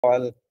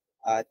all,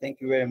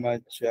 thank you very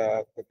much,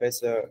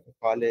 Professor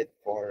Khalid,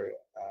 for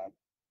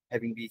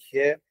having me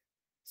here.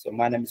 So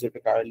my name is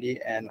Zulfiqar Ali,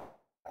 and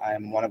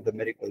I'm one of the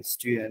medical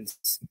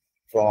students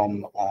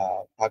from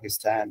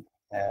Pakistan.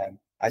 And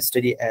I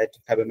study at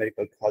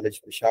Medical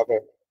College,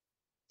 Peshawar.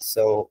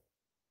 So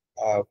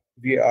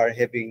we are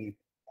having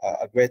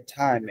a great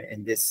time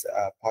in this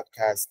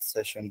podcast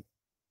session.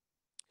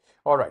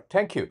 All right,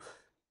 thank you.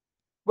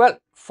 Well,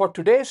 for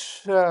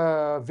today's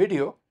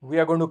video, we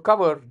are going to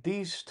cover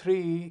these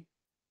three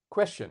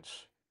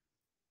questions.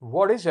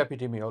 What is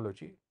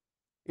epidemiology?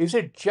 Is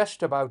it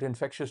just about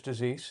infectious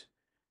disease?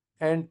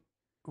 And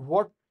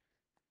what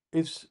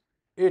is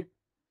it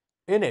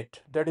in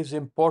it that is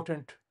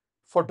important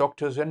for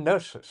doctors and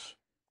nurses?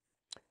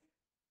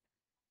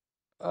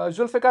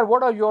 Zulfikar,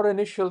 what are your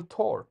initial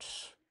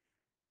thoughts?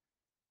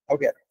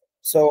 Okay,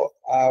 so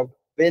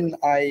when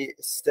I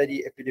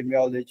study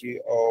epidemiology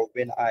or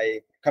when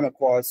I come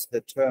across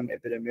the term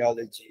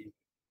epidemiology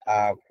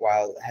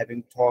while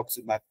having talks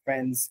with my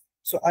friends,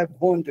 so I've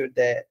wondered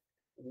that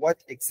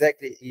what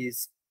exactly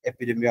is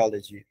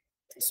epidemiology?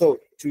 So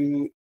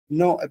to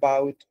know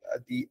about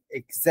the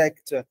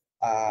exact,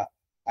 I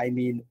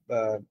mean,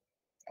 the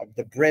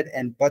bread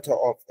and butter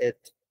of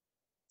it.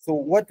 So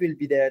what will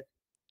be that?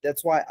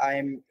 That's why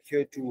I'm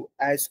here to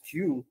ask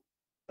you,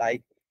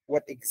 like,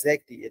 what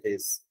exactly it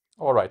is.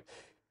 All right.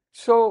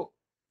 So,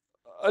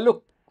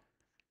 look,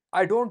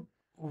 I don't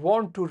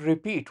want to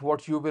repeat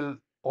what you will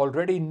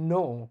already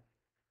know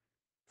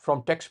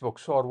from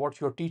textbooks or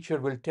what your teacher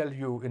will tell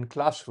you in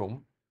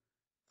classroom.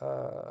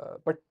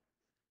 But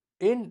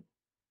in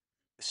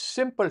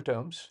simple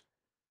terms,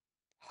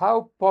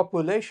 how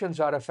populations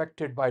are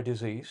affected by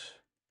disease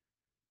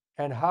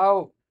and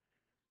how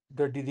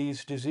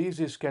these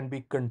diseases can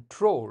be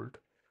controlled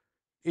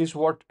is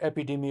what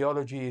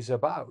epidemiology is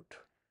about.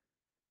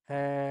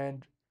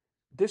 And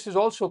this is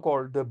also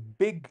called the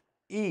big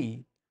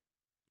E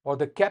or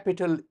the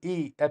capital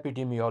E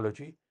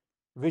epidemiology,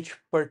 which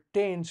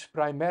pertains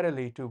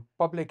primarily to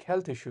public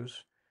health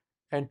issues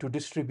and to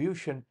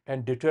distribution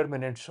and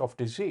determinants of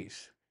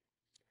disease.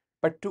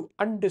 But to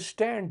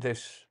understand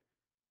this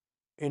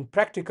in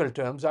practical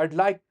terms, I'd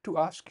like to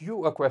ask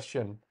you a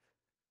question,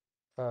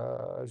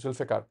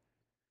 Zulfikar.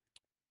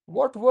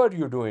 What were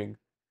you doing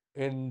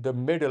in the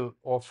middle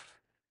of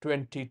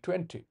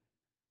 2020?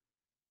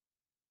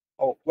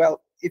 Oh,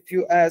 well, if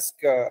you ask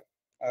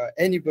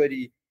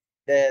anybody,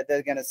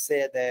 they're gonna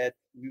say that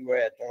we were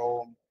at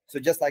home. So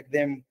just like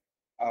them,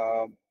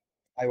 um,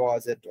 I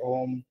was at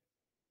home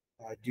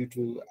due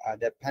to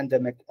the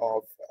pandemic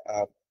of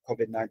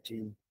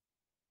COVID-19.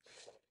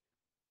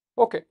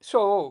 Okay,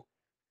 so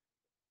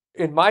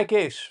in my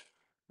case,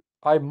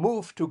 I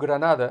moved to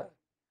Granada,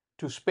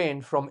 to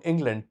Spain from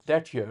England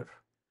that year,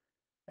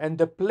 and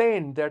the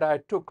plane that I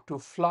took to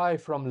fly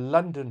from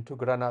London to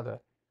Granada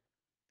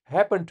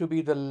happened to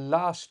be the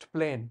last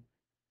plane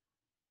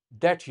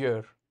that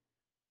year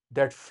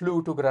that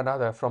flew to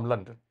Granada from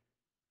London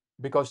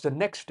because the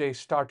next day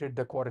started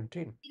the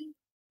quarantine.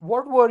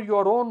 What were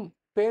your own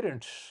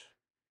parents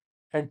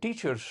and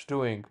teachers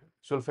doing,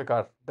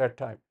 Zulfikar, that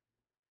time?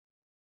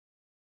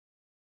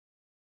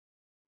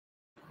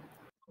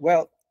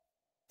 Well,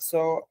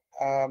 so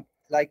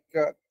like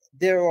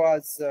there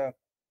was a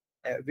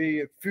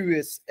very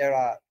furious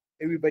era.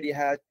 Everybody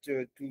had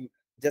to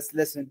just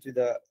listen to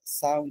the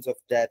sounds of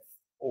death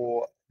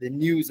or the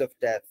news of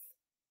death.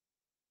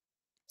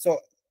 So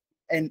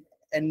and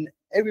and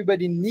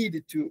everybody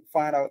needed to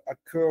find out a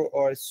cure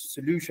or a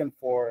solution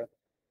for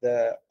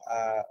the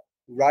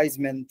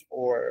rising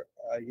or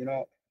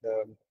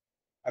the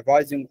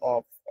rising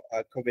of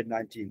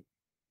COVID-19.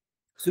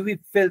 So we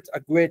felt a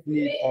great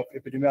need of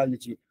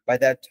epidemiology by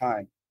that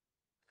time.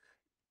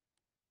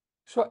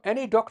 So,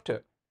 any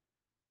doctor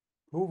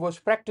who was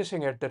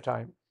practicing at the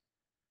time,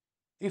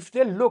 if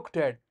they looked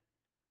at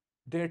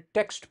their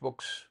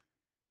textbooks,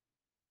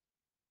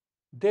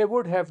 they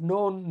would have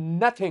known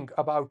nothing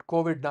about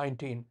COVID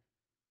 19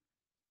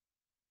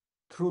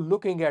 through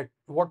looking at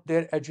what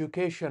their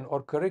education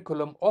or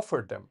curriculum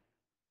offered them.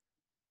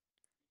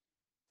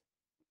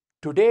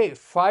 Today,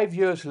 5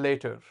 years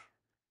later,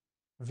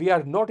 we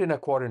are not in a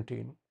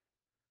quarantine.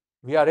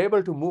 We are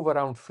able to move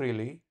around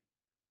freely.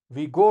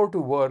 We go to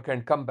work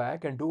and come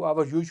back and do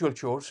our usual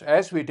chores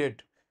as we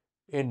did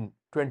in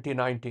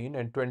 2019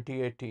 and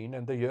 2018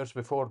 and the years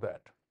before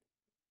that.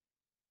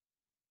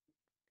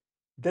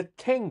 The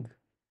thing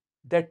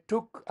that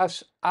took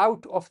us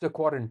out of the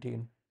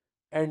quarantine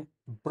and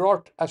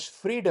brought us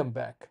freedom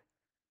back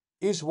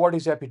is what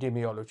is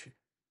epidemiology.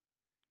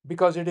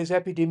 Because it is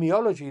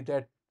epidemiology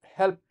that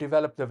helped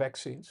develop the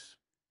vaccines.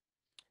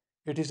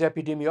 It is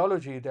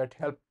epidemiology that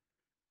helped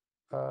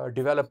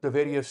develop the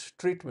various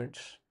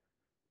treatments.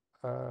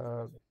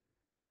 Uh,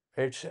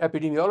 it's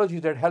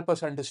epidemiology that help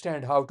us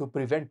understand how to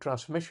prevent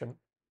transmission.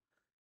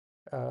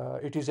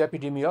 It is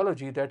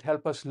epidemiology that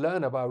help us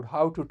learn about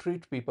how to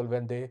treat people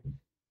when they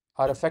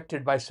are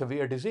affected by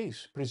severe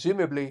disease.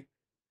 Presumably,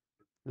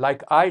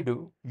 like I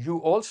do, you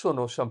also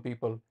know some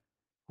people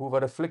who were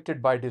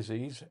afflicted by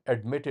disease,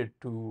 admitted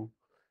to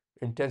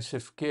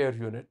intensive care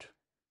unit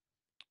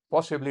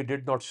possibly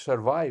did not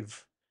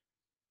survive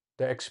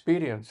the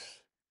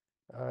experience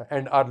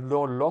and are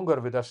no longer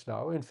with us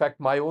now. In fact,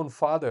 my own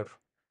father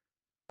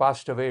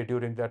passed away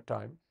during that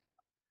time.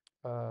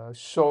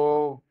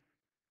 So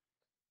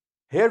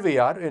here we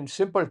are, in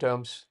simple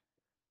terms,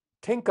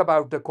 think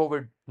about the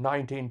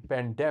COVID-19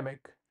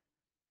 pandemic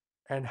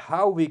and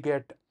how we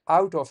get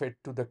out of it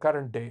to the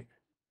current day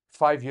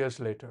 5 years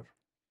later.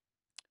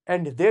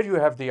 And there you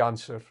have the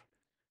answer.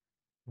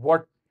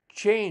 What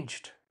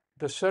changed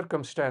the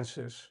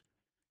circumstances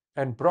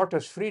and brought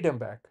us freedom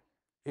back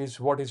is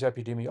what is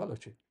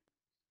epidemiology.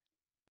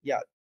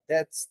 Yeah,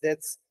 that's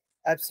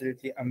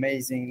absolutely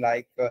amazing.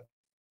 Like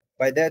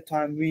by that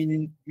time,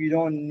 we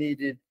don't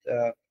needed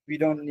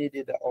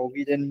or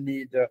we didn't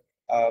need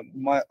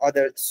my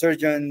other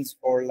surgeons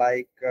or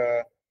like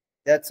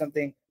that's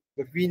something.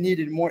 But we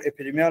needed more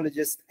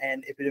epidemiologists,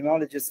 and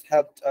epidemiologists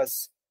helped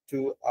us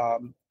to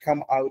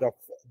come out of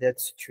that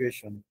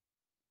situation.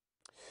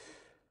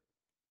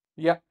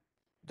 Yeah,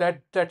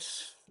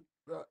 that's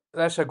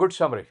a good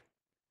summary.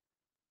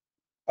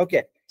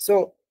 Okay,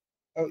 so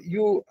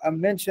you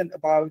mentioned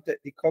about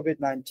the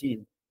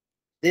COVID-19.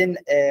 Then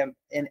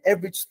an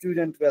average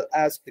student will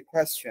ask the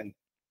question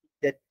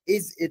that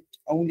is it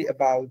only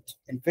about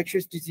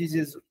infectious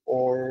diseases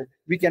or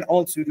we can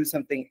also do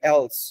something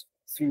else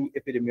through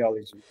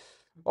epidemiology?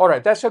 All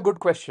right, that's a good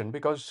question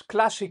because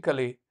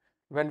classically,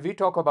 when we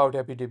talk about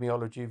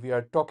epidemiology, we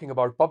are talking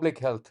about public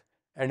health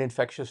and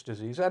infectious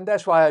disease. And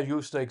that's why I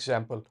used the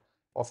example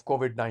of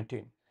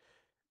COVID-19.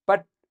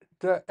 But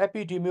the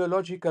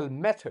epidemiological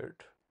method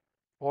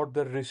or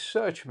the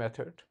research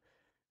method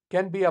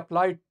can be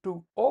applied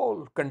to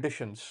all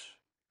conditions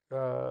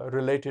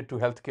related to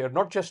healthcare,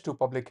 not just to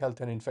public health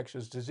and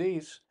infectious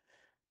disease.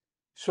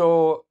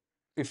 So,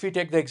 if we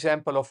take the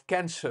example of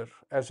cancer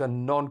as a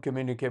non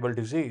communicable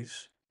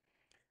disease,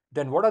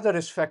 then what are the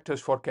risk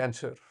factors for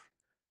cancer?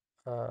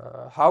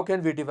 How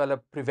can we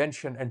develop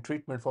prevention and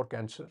treatment for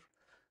cancer?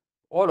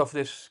 All of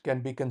this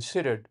can be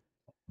considered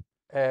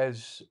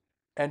as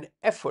an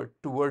effort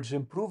towards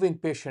improving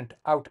patient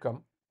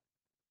outcome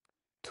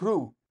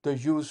through the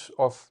use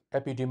of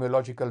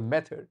epidemiological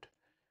method.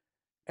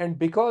 And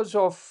because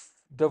of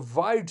the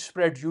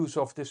widespread use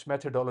of this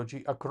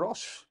methodology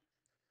across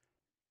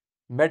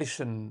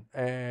medicine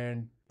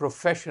and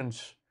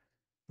professions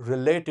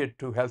related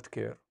to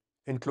healthcare,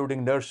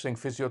 including nursing,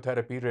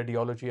 physiotherapy,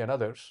 radiology, and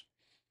others,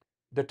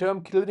 the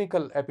term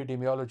clinical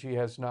epidemiology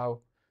has now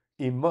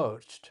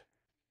emerged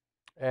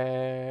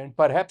and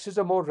perhaps is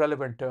a more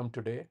relevant term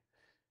today.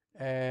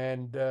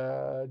 And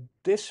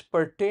this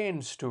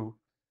pertains to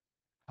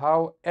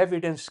how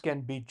evidence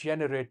can be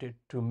generated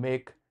to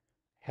make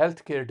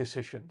healthcare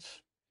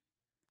decisions.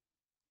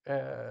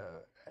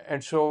 Uh,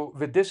 and so,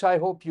 with this, I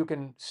hope you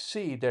can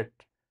see that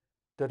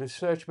the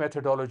research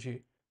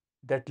methodology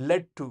that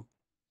led to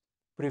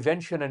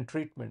prevention and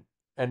treatment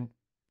and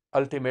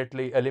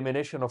ultimately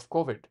elimination of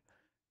COVID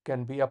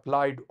can be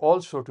applied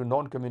also to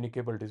non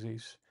communicable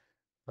disease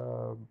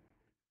um,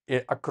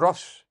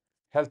 across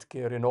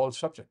healthcare in all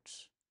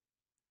subjects.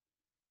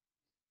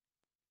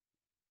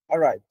 All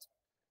right.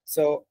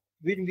 So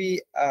when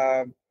we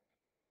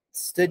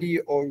study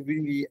or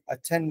when we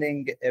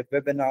attending a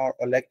webinar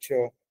or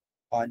lecture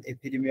on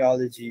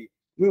epidemiology,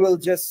 we will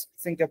just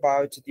think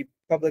about the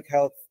public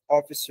health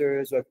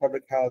officers or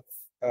public health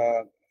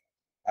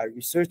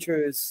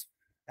researchers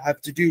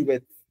have to do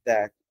with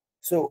that.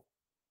 So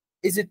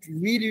is it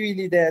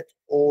really that,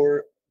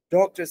 or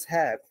doctors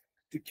have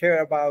to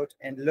care about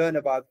and learn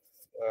about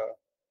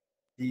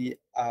the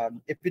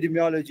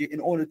epidemiology in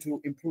order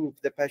to improve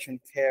the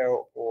patient care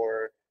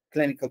or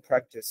clinical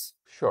practice?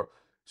 Sure.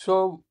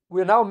 So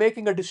we're now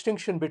making a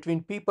distinction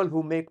between people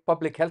who make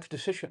public health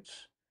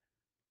decisions,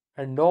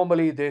 and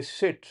normally they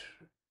sit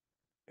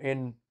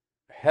in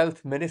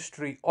health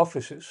ministry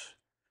offices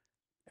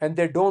and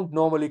they don't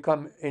normally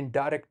come in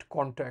direct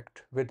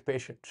contact with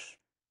patients.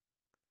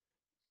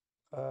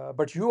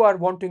 But you are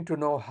wanting to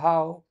know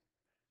how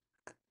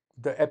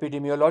the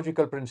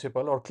epidemiological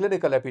principle or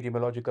clinical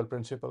epidemiological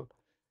principle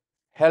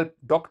help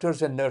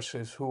doctors and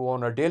nurses who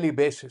on a daily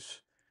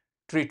basis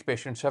treat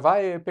patients. Have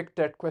I picked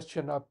that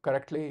question up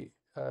correctly,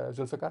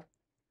 Zulfiqar?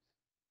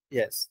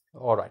 Yes.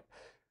 All right.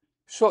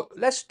 So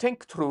let's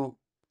think through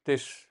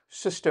this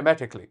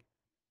systematically.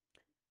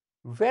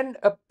 When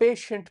a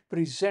patient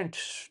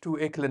presents to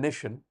a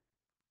clinician,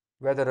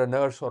 whether a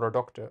nurse or a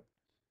doctor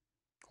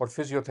or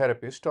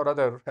physiotherapist or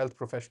other health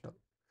professional,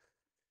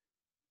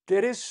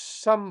 there is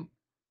some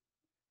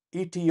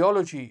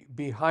etiology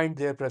behind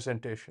their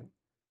presentation.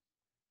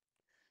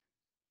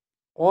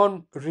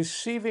 On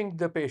receiving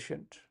the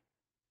patient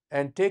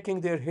and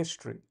taking their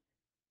history,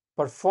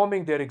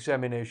 performing their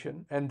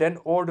examination, and then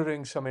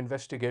ordering some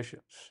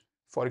investigations,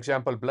 for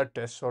example, blood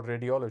tests or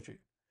radiology.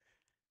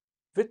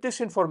 With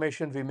this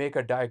information, we make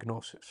a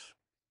diagnosis.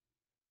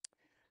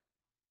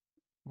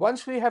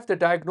 Once we have the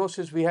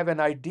diagnosis, we have an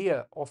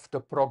idea of the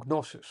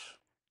prognosis.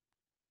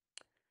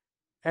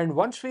 And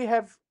once we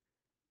have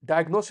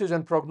diagnosis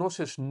and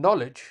prognosis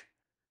knowledge,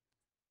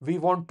 we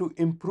want to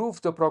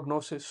improve the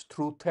prognosis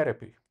through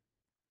therapy.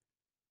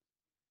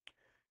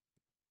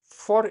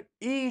 For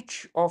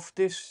each of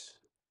these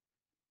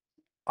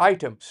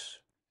items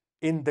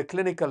in the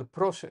clinical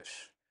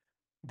process,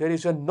 there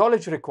is a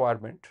knowledge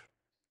requirement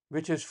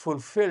which is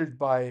fulfilled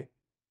by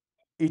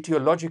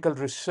etiological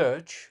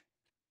research,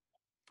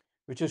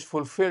 which is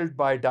fulfilled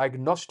by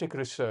diagnostic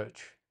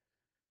research,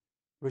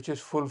 which is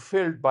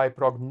fulfilled by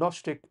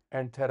prognostic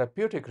and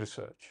therapeutic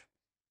research.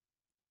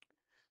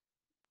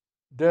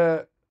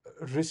 The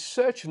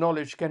research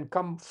knowledge can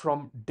come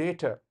from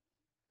data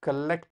collected